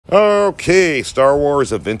Okay, Star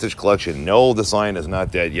Wars, a vintage collection. No, the sign is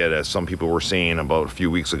not dead yet, as some people were saying about a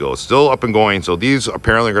few weeks ago. It's still up and going. So these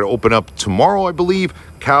apparently are going to open up tomorrow, I believe.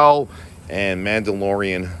 Cal and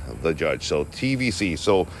Mandalorian, the Judge. So TVC.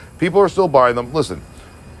 So people are still buying them. Listen,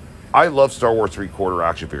 I love Star Wars three-quarter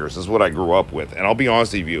action figures. This is what I grew up with. And I'll be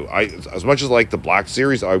honest with you, as much as I like the Black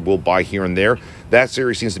series, I will buy here and there. That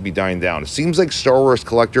series seems to be dying down. It seems like Star Wars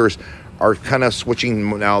collectors are kind of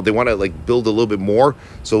switching now. They want to like build a little bit more.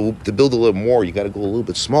 So to build a little more, you got to go a little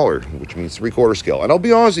bit smaller, which means three-quarter scale. And I'll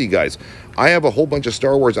be honest with you guys, I have a whole bunch of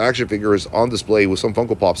Star Wars action figures on display with some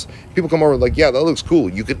Funko Pops. People come over like, yeah, that looks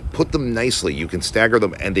cool. You can put them nicely. You can stagger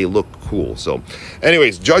them and they look cool. So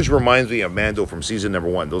anyways, Judge reminds me of Mando from season number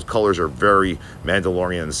 1. Those colors are very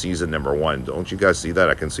Mandalorian season number 1. Don't you guys see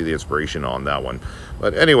that? I can see the inspiration on that one.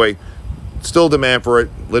 But anyway, still demand for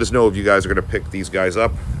it. Let us know if you guys are going to pick these guys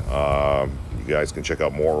up. You guys can check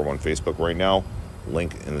out more on Facebook right now.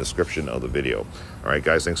 Link in the description of the video. All right,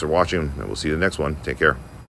 guys, thanks for watching, and we'll see you in the next one. Take care.